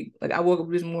perfect. Like, I woke up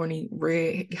this morning,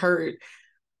 heard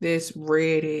this,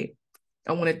 read it.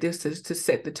 I wanted this to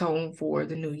set the tone for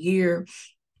the new year.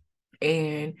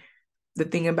 And the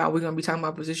thing about, we're going to be talking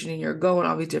about positioning your goal in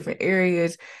all these different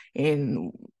areas.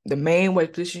 And the main way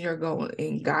to position your goal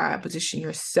in God, position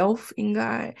yourself in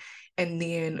God. And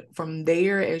then from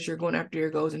there, as you're going after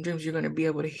your goals and dreams, you're going to be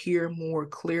able to hear more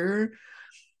clearer.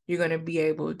 You're going to be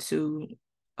able to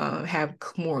have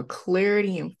more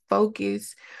clarity and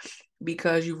focus,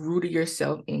 because you've rooted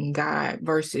yourself in God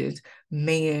versus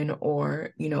man, or,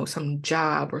 some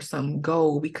job or some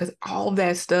goal, because all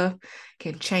that stuff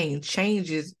can change.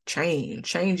 Change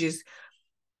is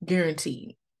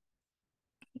guaranteed,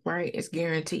 right? It's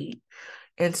guaranteed.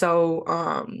 And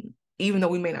so, even though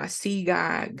we may not see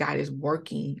God, God is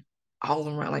working all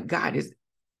around. Like, God is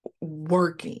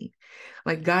working.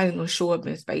 Like, God is going to show up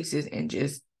in spaces and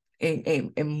just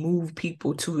and move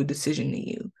people to a decision to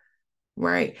you,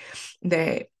 right?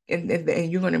 That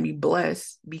and you're going to be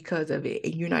blessed because of it.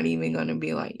 And you're not even going to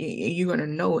be like, you're going to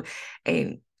know it.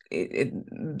 And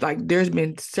like, there's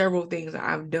been several things that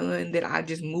I've done that I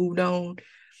just moved on.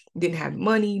 Didn't have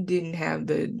money, didn't have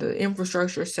the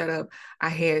infrastructure set up. I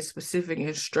had specific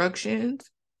instructions.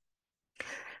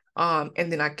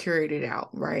 And then I carried it out,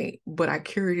 right? But I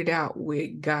carried it out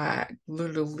with God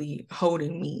literally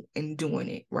holding me and doing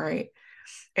it, right?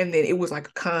 And then it was like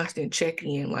a constant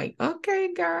check-in, like,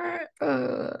 okay, God,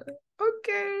 okay.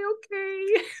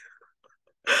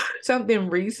 Something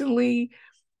recently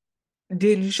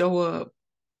didn't show up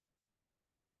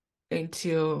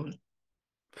until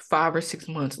 5 or 6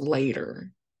 months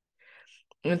later.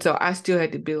 And so I still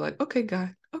had to be like, okay,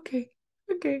 God, okay.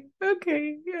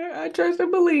 Yeah, I trust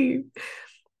and believe.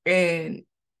 And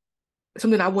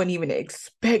something I wasn't even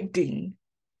expecting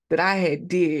that I had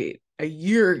did a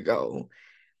year ago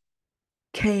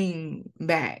came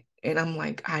back. And I'm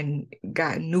like,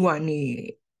 God knew I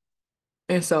needed.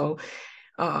 And so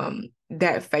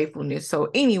that faithfulness. So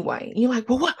anyway, you're like,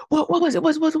 well, what was it?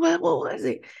 What was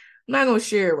it? I'm not gonna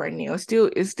share it right now. It's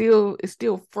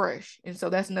still fresh. And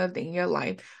so that's another thing in your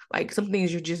life. Like, some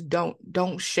things you just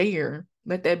don't share.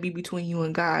 Let that be between you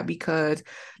and God, because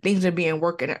things are being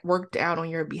worked out on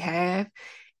your behalf.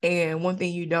 And one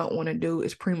thing you don't want to do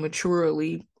is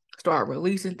prematurely start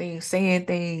releasing things, saying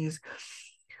things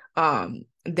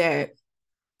that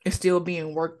is still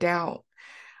being worked out.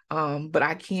 But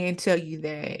I can tell you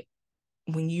that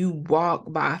when you walk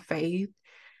by faith,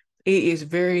 it is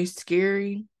very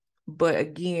scary, but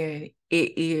again,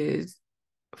 it is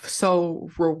so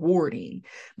rewarding,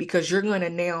 because you're going to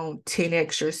now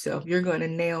 10x yourself. You're going to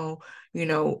now,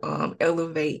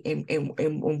 elevate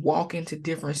and walk into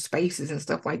different spaces and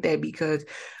stuff like that,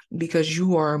 because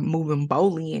you are moving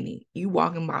boldly in it. You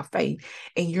walking by faith,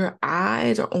 and your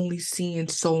eyes are only seeing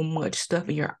so much stuff,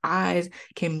 and your eyes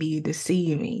can be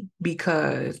deceiving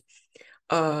because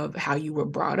of how you were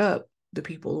brought up, the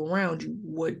people around you,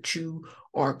 what you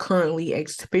are currently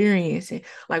experiencing.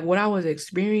 Like, what I was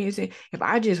experiencing, if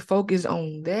I just focused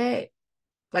on that,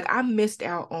 like, I missed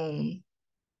out on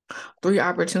 3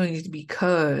 opportunities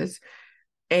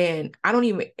and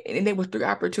there was 3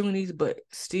 opportunities, but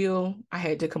still I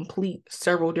had to complete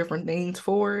several different things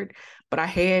for it. But I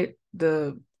had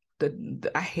I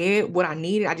had what I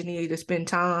needed. I just needed to spend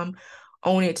time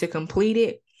on it to complete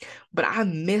it. But I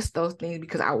missed those things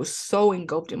because I was so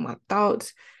engulfed in my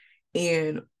thoughts.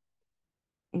 And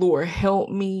Lord, help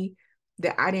me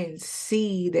that I didn't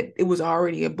see that it was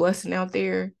already a blessing out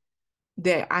there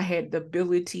that I had the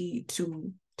ability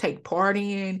to take part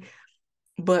in.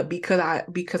 But because I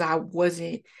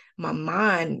wasn't, my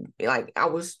mind, like, I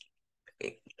was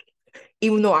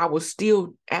even though I was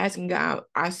still asking God,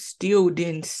 I still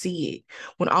didn't see it.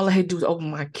 When all I had to do was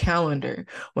open my calendar,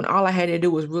 when all I had to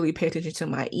do was really pay attention to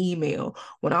my email,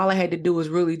 when all I had to do was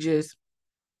really just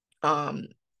call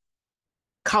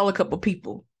a couple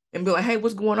people and be like, hey,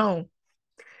 what's going on?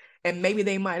 And maybe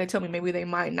they might have told me, maybe they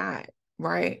might not,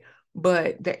 right?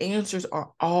 But the answers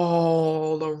are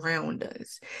all around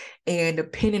us. And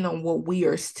depending on what we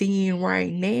are seeing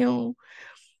right now,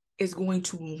 is going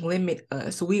to limit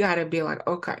us. So we got to be like,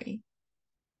 okay,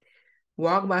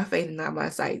 walk by faith and not by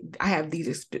sight. I have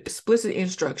these explicit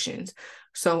instructions.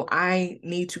 So I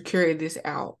need to carry this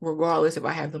out, regardless if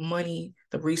I have the money,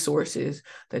 the resources,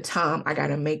 the time. I got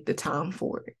to make the time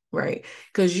for it, right?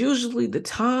 Because usually the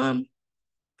time,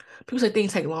 people say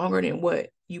things take longer than what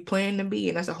you plan to be,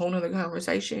 and that's a whole nother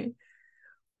conversation.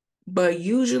 But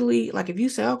usually, like if you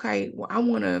say, okay, well, I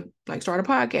want to like start a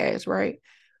podcast, right?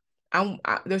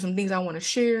 There's some things I want to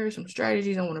share, some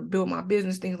strategies I want to build my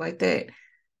business, things like that.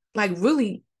 Like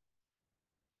really,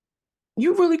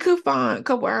 you really could find a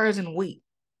couple hours in a week.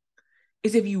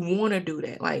 Is if you want to do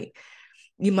that. Like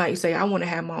you might say, I want to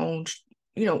have my own,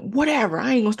 whatever.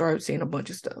 I ain't gonna start saying a bunch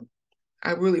of stuff.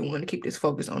 I really want to keep this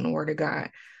focus on the word of God.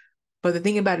 But the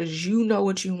thing about it is, you know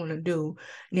what you want to do.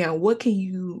 Now, what can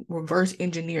you reverse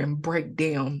engineer and break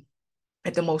down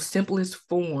at the most simplest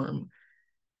form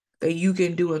that you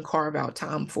can do and carve out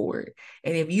time for it?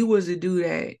 And if you was to do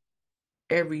that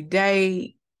every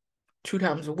day, 2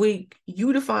 times a week,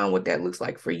 you define what that looks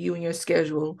like for you and your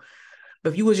schedule.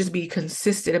 But if you would just be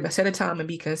consistent, set a time and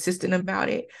be consistent about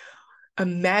it,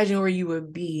 imagine where you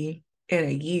would be in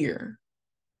a year,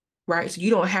 right? So you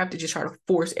don't have to just try to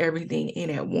force everything in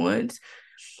at once.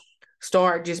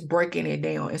 Start just breaking it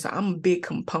down. And so I'm a big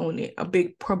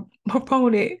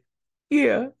proponent.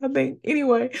 Yeah, I think.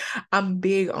 Anyway, I'm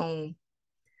big on,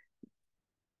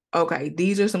 okay,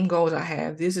 these are some goals I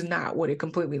have. This is not what it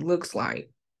completely looks like,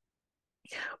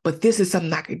 but this is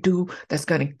something I could do that's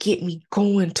going to get me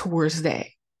going towards that,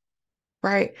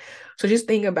 right? So just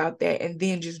think about that and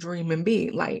then just dream and be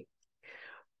like,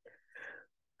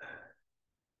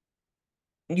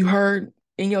 you heard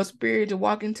in your spirit to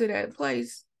walk into that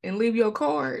place and leave your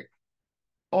card,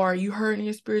 or you heard in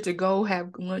your spirit to go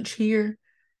have lunch here.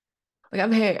 Like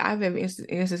I've had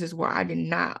instances where I did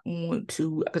not want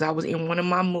to, because I was in one of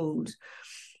my moods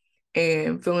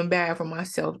and feeling bad for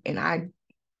myself, and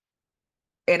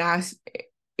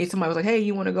if somebody was like, hey,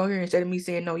 you want to go here? Instead of me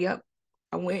saying no, yep,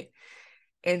 I went.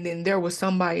 And then there was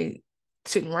somebody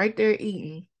sitting right there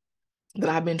eating that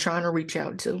I've been trying to reach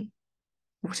out to.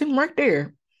 We're sitting right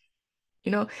there,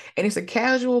 and it's a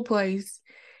casual place.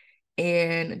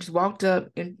 And I just walked up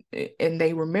and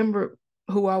they remembered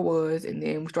who I was, and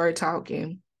then we started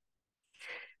talking.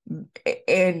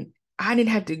 And I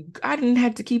didn't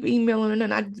have to keep emailing or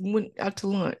nothing. I just went out to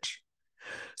lunch.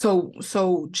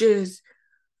 So just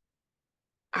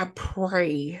I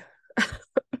pray.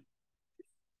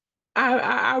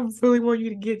 I really want you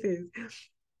to get this.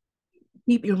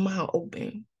 Keep your mind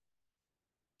open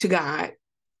to God,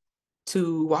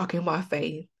 to walking by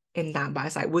faith and not by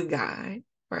sight, with God,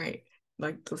 right?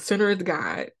 Like the center is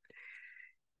God.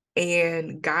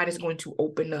 And God is going to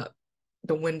open up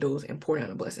the windows and pour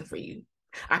down a blessing for you.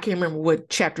 I can't remember what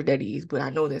chapter that is, but I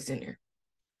know that's in there.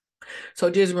 So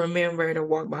just remember to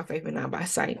walk by faith and not by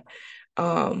sight.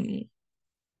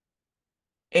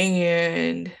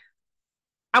 And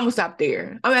I'm gonna stop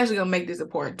there. I'm actually gonna make this a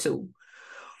part 2,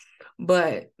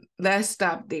 but let's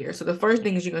stop there. So the first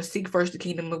thing is, you're gonna seek first the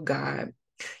kingdom of God.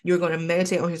 You're gonna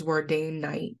meditate on His word day and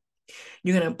night.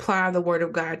 You're gonna apply the word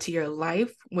of God to your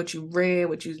life. What you read,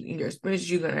 what you in your experience,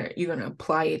 you're gonna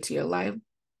apply it to your life.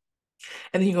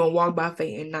 And then you're gonna walk by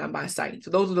faith and not by sight.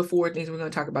 So those are the 4 things we're gonna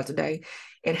talk about today,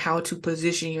 and how to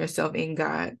position yourself in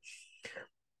God.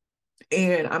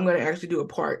 And I'm gonna actually do a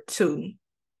part 2.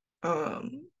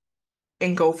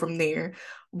 And go from there.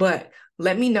 But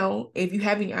let me know if you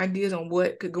have any ideas on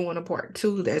what could go on a part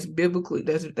 2 that's biblically,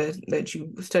 that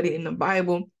you studied in the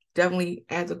Bible. Definitely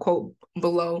add the quote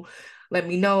below. Let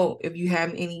me know if you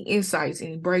have any insights,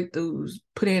 any breakthroughs.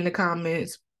 Put it in the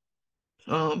comments.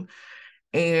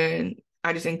 And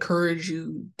I just encourage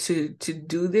you to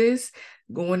do this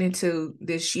going into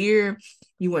this year.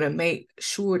 You want to make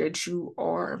sure that you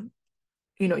are,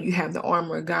 you have the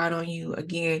armor of God on you.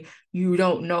 Again, you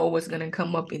don't know what's going to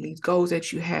come up in these goals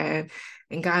that you have,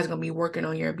 and God's going to be working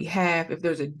on your behalf. If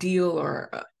there's a deal or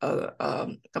a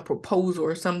proposal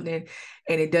or something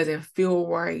and it doesn't feel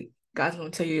right, God's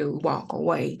going to tell you to walk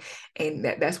away. And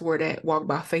that's where that walk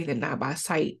by faith and not by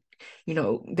sight,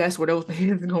 that's where those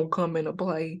things are going to come into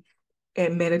play.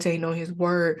 And meditating on His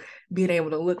word, being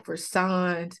able to look for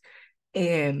signs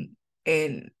and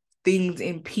things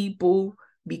in people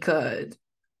because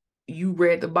you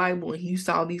read the Bible and you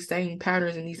saw these same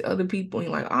patterns in these other people, and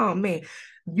you're like, oh man,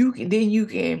 you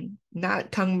can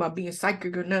not talking about being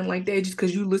psychic or nothing like that, just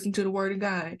because you listen to the word of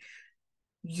God.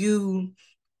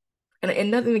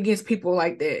 And nothing against people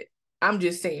like that. I'm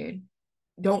just saying,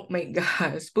 don't make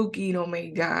God spooky, don't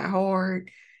make God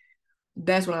hard.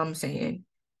 That's what I'm saying.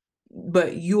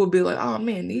 But you will be like, oh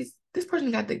man, this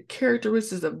person got the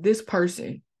characteristics of this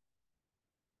person.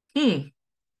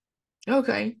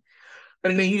 Okay.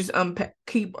 And then you just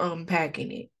keep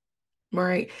unpacking it,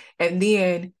 right? And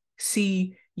then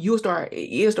see, you'll start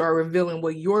revealing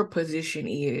what your position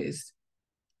is,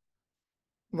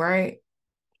 right?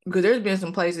 Because there's been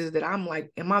some places that I'm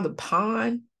like, am I the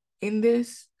pawn in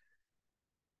this?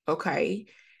 Okay.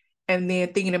 And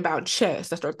then thinking about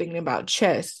chess, I start thinking about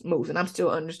chess moves, and I'm still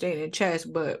understanding chess,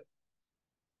 but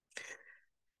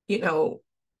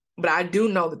but I do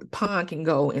know that the pawn can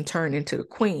go and turn into the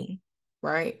queen,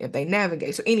 right? If they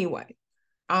navigate. So anyway,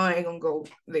 I ain't gonna go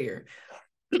there.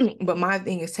 But my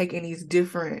thing is taking these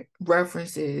different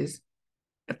references,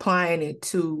 applying it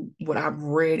to what I've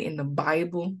read in the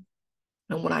Bible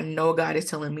and what I know God is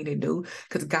telling me to do,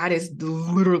 because God is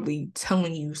literally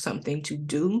telling you something to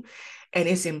do. And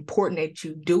it's important that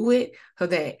you do it, so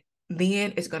that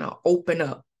then it's going to open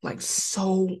up like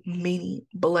so many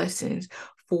blessings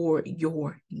for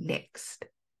your next.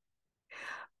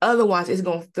 Otherwise, it's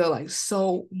going to feel like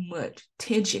so much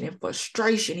tension and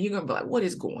frustration. You're going to be like, what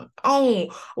is going on?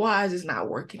 Why is this not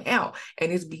working out?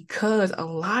 And it's because a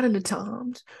lot of the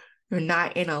times you're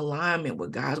not in alignment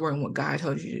with God's word and what God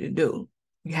told you to do.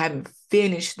 You haven't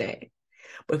finished that.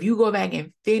 But if you go back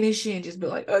and finish it and just be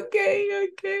like, okay,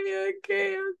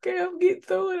 I'm getting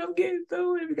through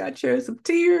it. If you got to share some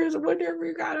tears or whatever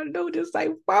you got to do, just stay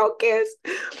focused.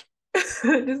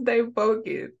 Just stay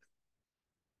focused.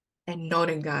 And know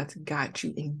that God's got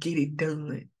you and get it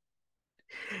done.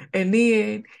 And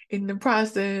then in the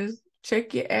process,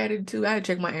 check your attitude. I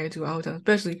check my attitude all the time,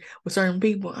 especially with certain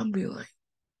people. I'm be like,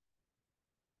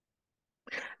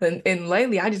 and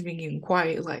lately I just been getting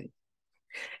quiet, like,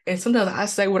 and sometimes I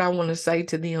say what I want to say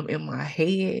to them in my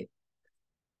head,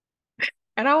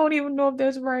 and I don't even know if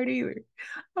that's right either.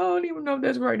 But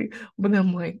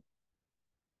I'm like,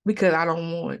 because I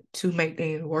don't want to make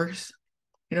things worse.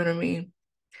 You know what I mean?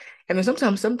 And then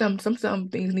sometimes some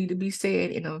things need to be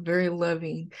said in a very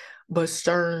loving but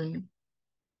stern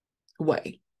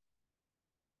way.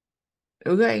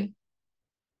 Okay?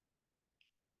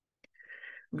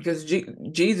 Because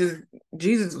Jesus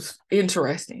was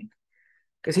interesting,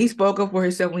 because he spoke up for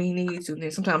himself when he needed to, and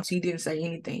then sometimes he didn't say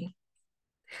anything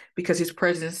because his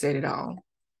presence said it all.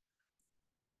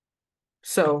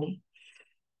 So,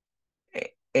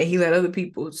 and he let other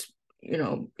people,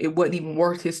 it wasn't even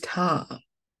worth his time.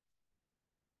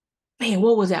 Man,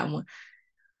 what was that one?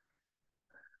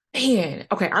 Man,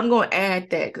 okay, I'm going to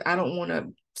add that because I don't want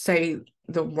to say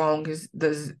the wrong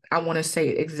I want to say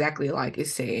it exactly like it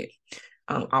said.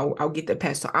 I'll get that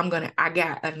past. So I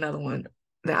got another one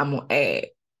that I'm gonna add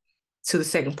to the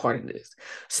second part of this.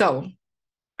 So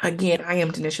again, I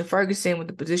am Tanisha Ferguson with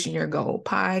the Position Your Goal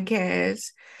podcast.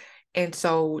 And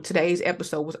so today's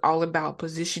episode was all about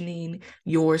positioning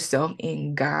yourself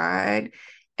in God.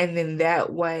 And then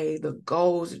that way, the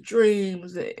goals, the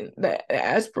dreams, the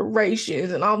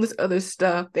aspirations, and all this other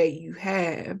stuff that you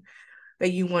have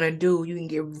that you want to do, you can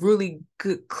get really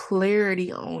good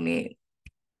clarity on it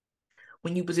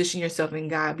when you position yourself in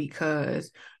God, because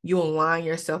you align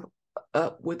yourself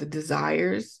up with the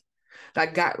desires.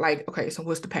 Like God, like, okay, so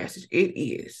what's the passage? It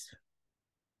is,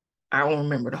 I don't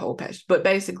remember the whole passage, but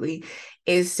basically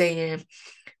it's saying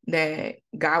that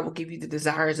God will give you the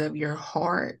desires of your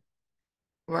heart,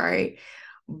 right?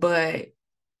 But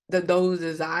those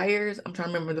desires, I'm trying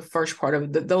to remember the first part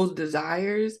of it, those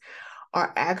desires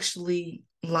are actually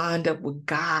lined up with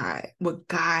God, what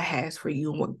God has for you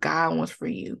and what God wants for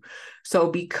you. So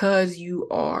because you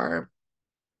are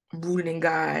rooted in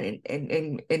God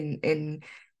and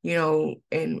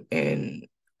and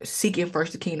seeking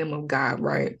first the kingdom of God,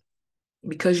 right?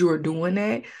 Because you are doing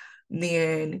that,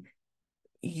 then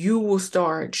you will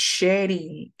start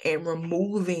shedding and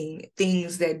removing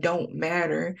things that don't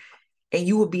matter, and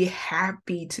you will be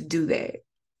happy to do that,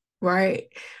 right?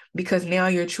 Because now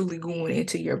you're truly going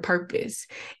into your purpose.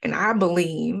 And I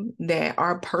believe that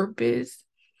our purpose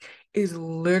is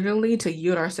literally to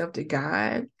yield ourselves to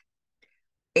God,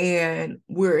 and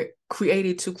we're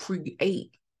created to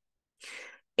create.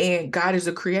 And God is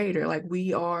a creator. Like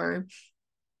we are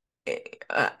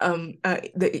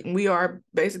we are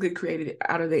basically created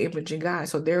out of the image of God.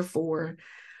 So therefore,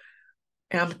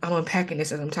 and I'm unpacking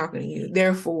this as I'm talking to you.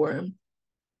 Therefore,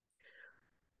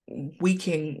 we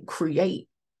can create,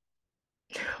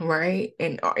 right?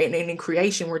 And in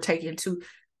creation, we're taking two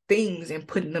things and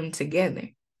putting them together,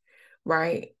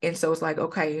 right? And so it's like,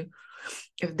 okay,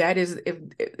 if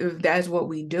that's what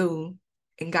we do,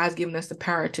 and God's given us the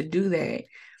power to do that,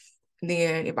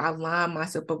 then if I line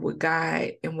myself up with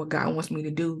God and what God wants me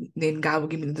to do, then God will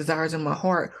give me the desires in my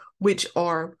heart, which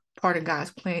are part of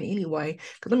God's plan anyway.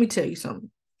 Because let me tell you something.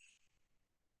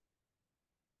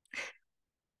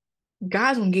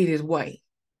 God's gonna get his way.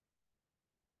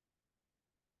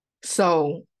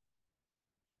 So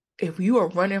if you are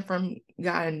running from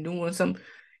God and doing something,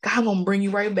 God gonna bring you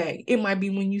right back. It might be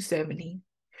when you're 70.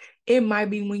 It might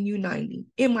be when you're 90.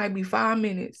 It might be 5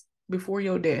 minutes before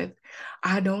your death.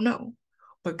 I don't know.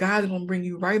 But God's gonna bring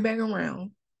you right back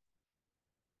around.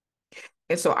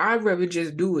 And so I'd rather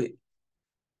just do it.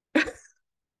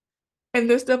 And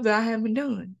there's stuff that I haven't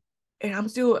done. And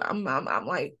I'm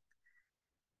like,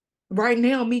 right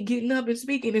now, me getting up and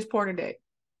speaking is part of that.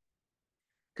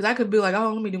 Because I could be like,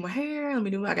 oh, let me do my hair.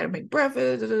 I got to make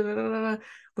breakfast,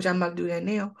 which I'm about to do that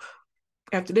now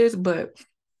after this. But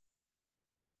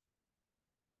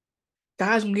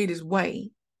God's going to get his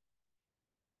way.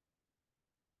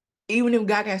 Even if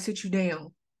God got to sit you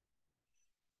down.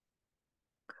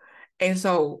 And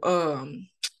so,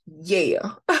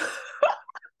 yeah.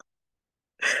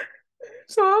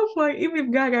 So I was like, even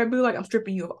if God got to be like, I'm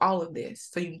stripping you of all of this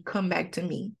so you can come back to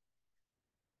me.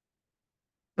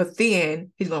 But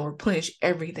then he's going to replenish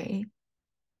everything,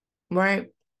 right?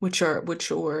 With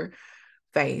your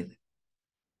faith.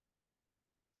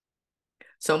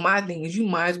 So my thing is, you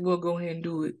might as well go ahead and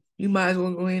do it. You might as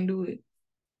well go ahead and do it.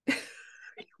 You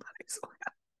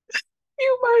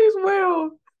might as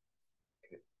well.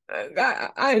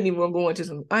 I ain't even gonna go into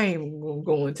some. I ain't even gonna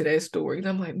go into that story. And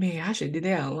I'm like, man, I should have did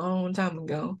that a long time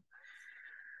ago.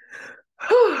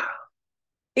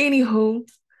 Anywho,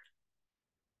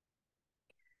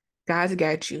 God's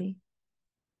got you.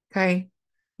 Okay,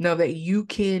 know that you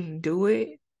can do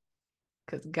it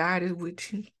because God is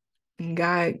with you, and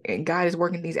God is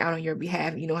working things out on your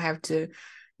behalf. You don't have to.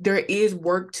 There is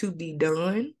work to be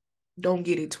done. Don't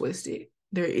get it twisted.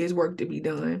 There is work to be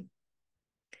done.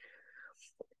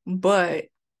 But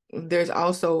there's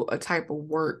also a type of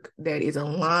work that is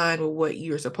aligned with what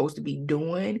you're supposed to be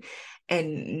doing,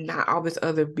 and not all this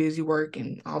other busy work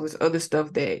and all this other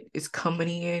stuff that is coming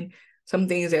in. Some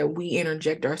things that we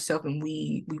interject ourselves and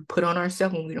we put on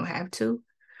ourselves when we don't have to.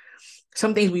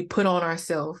 Some things we put on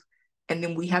ourselves and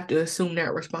then we have to assume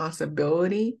that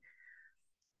responsibility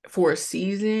for a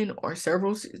season or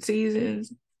several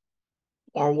seasons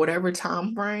or whatever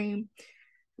time frame.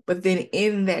 But then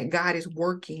in that, God is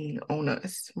working on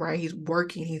us, right? He's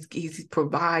working, he's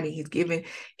providing, he's giving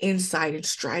insight and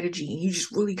strategy. And you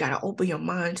just really got to open your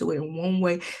mind to it. And one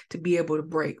way to be able to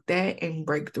break that and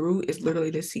break through is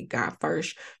literally to seek God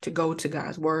first, to go to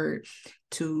God's word,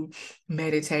 to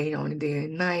meditate on it day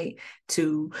and night,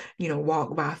 to,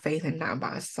 walk by faith and not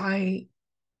by sight.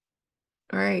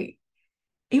 All right.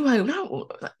 You like, no,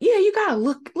 yeah, you gotta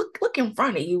look in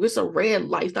front of you. It's a red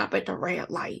light. Stop at the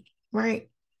red light, right?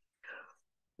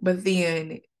 But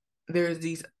then there's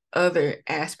these other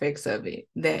aspects of it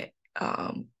that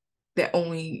that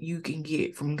only you can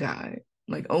get from God.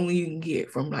 Like only you can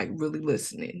get from like really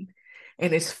listening.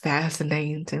 And it's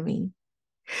fascinating to me.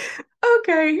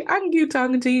 Okay, I can keep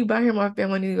talking to you, but I hear my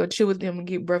family. I need to go chill with them and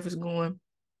get breakfast going.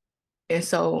 And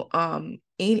so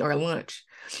eat or lunch.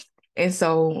 And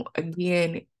so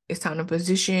again, it's time to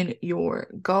position your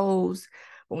goals.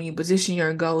 But when you position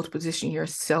your goals, position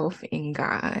yourself in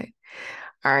God.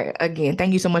 All right. Again,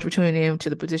 thank you so much for tuning in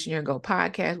to the Position Your Goal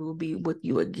podcast. We'll be with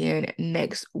you again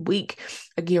next week.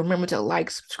 Again, remember to like,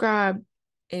 subscribe,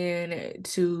 and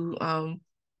to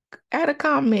add a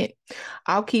comment.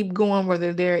 I'll keep going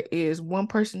whether there is one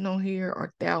person on here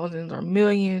or thousands or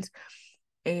millions.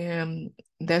 And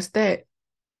that's that.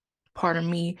 Part of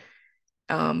me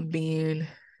being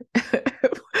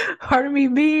part of me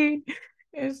being.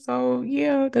 And so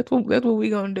yeah, that's what we're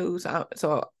gonna do.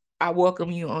 So I welcome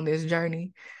you on this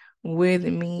journey with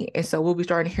me. And so we'll be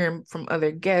starting hearing from other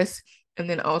guests and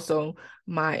then also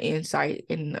my insight.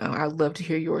 And I'd love to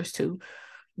hear yours too.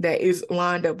 That is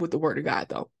lined up with the word of God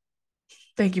though.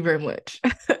 Thank you very much.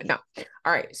 No.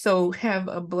 All right. So have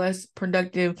a blessed,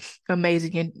 productive,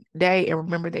 amazing day. And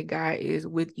remember that God is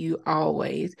with you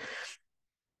always.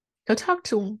 Go talk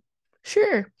to him.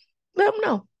 Sure. Let him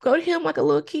know. Go to him like a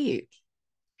little kid.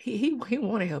 He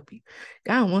want to help you.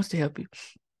 God wants to help you.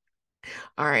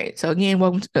 All right. So again,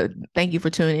 welcome. Thank you for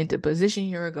tuning into Position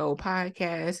Your Goal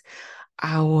podcast.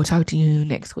 I will talk to you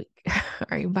next week. All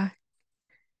right. Bye.